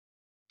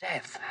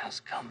Death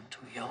has come to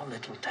your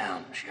little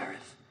town,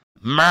 Sheriff.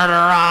 Murder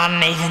on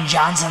Nathan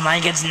Johnson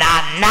like it's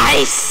not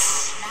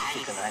nice!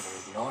 You can either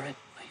ignore it,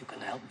 or you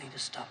can help me to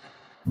stop it.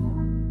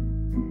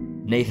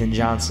 Nathan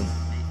Johnson,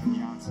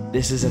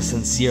 this is a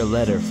sincere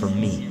letter from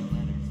me,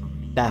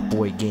 Bat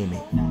Boy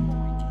Gaming,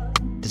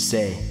 to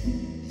say,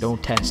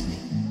 don't test me.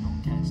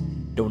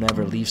 Don't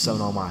ever leave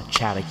something on my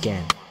chat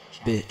again,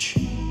 bitch.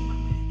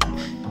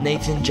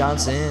 Nathan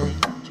Johnson,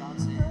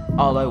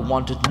 all I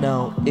want to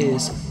know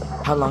is,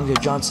 how long you're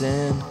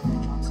Johnson?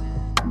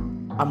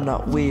 I'm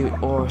not weird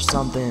or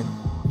something,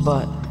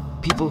 but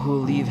people who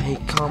leave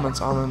hate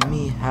comments on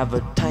me have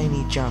a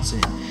tiny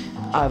Johnson.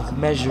 I've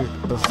measured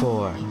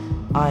before.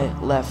 I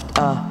left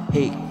a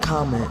hate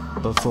comment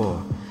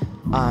before.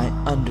 I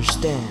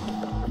understand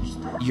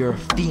your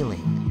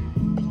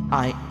feeling.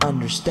 I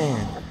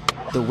understand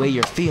the way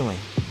you're feeling.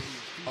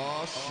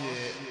 Oh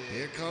shit,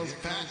 here comes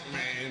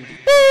Pac-Man.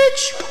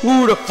 Bitch,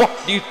 who the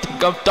fuck do you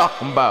think I'm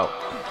talking about?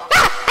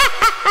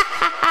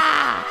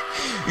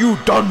 You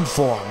done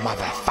for,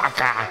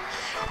 motherfucker.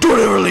 Don't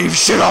ever leave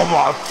shit on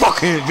my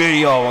fucking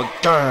video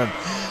again,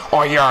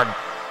 or you're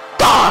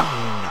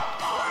done.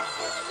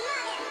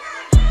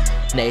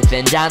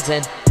 Nathan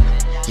Johnson,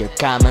 your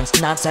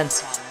comments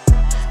nonsense.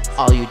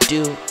 All you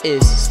do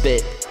is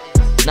spit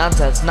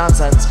nonsense,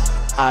 nonsense.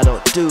 I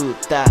don't do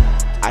that.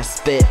 I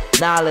spit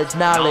knowledge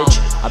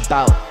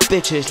about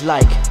bitches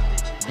like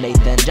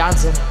Nathan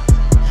Johnson.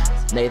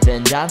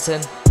 Nathan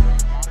Johnson,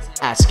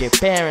 ask your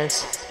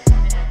parents,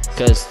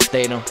 cause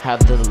they don't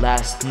have the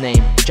last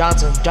name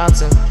Johnson.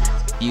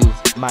 You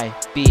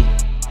might be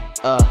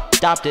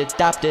adopted.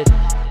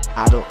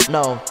 I don't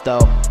know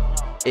though.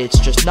 It's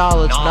just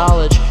knowledge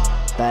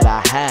that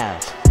I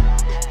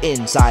have.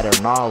 Insider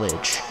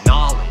knowledge.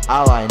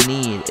 All I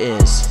need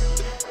is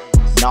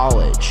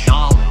knowledge.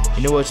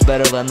 You know what's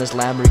better than this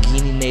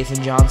Lamborghini,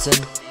 Nathan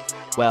Johnson?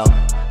 Well,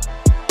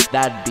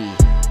 that'd be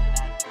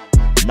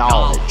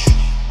knowledge.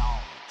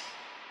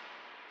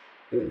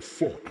 Oh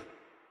fuck.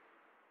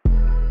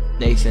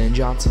 Nathan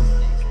Johnson,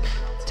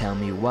 tell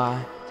me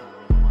why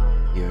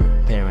your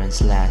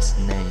parents' last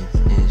name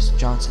is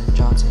Johnson.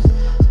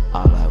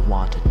 All I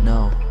want to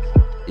know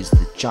is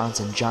the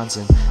Johnson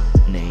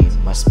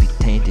name must be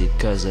tainted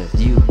cause of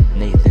you,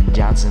 Nathan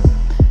Johnson.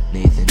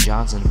 Nathan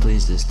Johnson,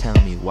 please just tell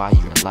me why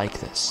you're like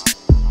this.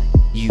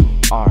 You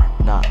are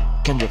not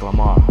Kendrick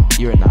Lamar,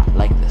 you're not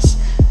like this.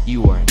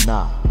 You are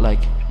not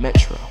like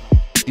Metro,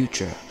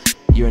 Future,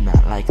 you're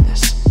not like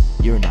this.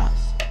 You're not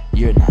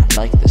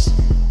like this.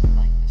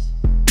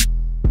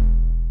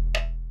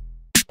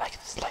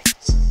 Like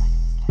this.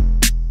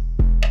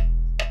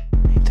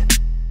 Nathan.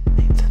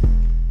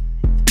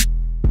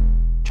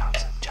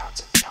 Johnson.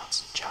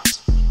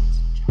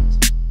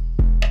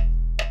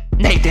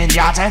 Nathan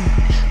Johnson!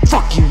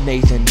 Fuck you,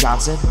 Nathan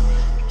Johnson.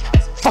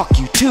 Fuck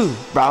you too,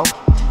 bro.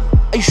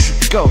 You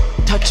should go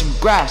touch some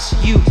grass,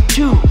 you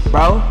too,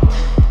 bro.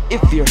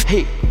 If you're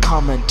hate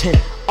commenting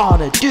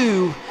on a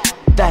dude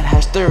that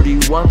has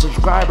 31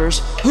 subscribers,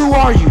 who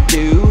are you,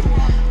 dude?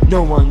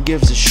 No one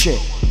gives a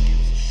shit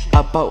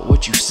about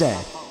what you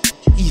said,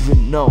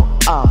 even though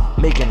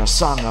I'm making a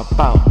song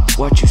about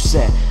what you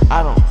said.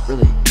 I don't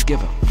really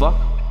give a fuck.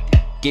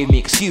 Gave me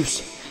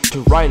excuse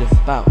to write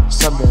about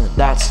something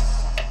that's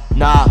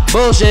not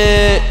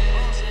bullshit.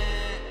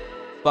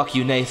 Fuck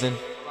you, Nathan.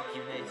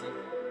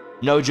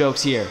 No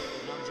jokes here.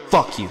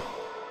 Fuck you.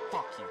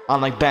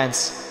 Unlike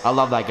Benz, I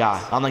love that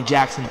guy. Unlike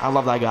Jackson, I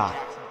love that guy.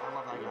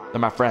 They're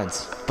my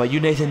friends. But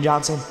you, Nathan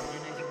Johnson,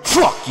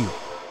 fuck you,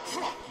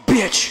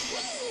 bitch.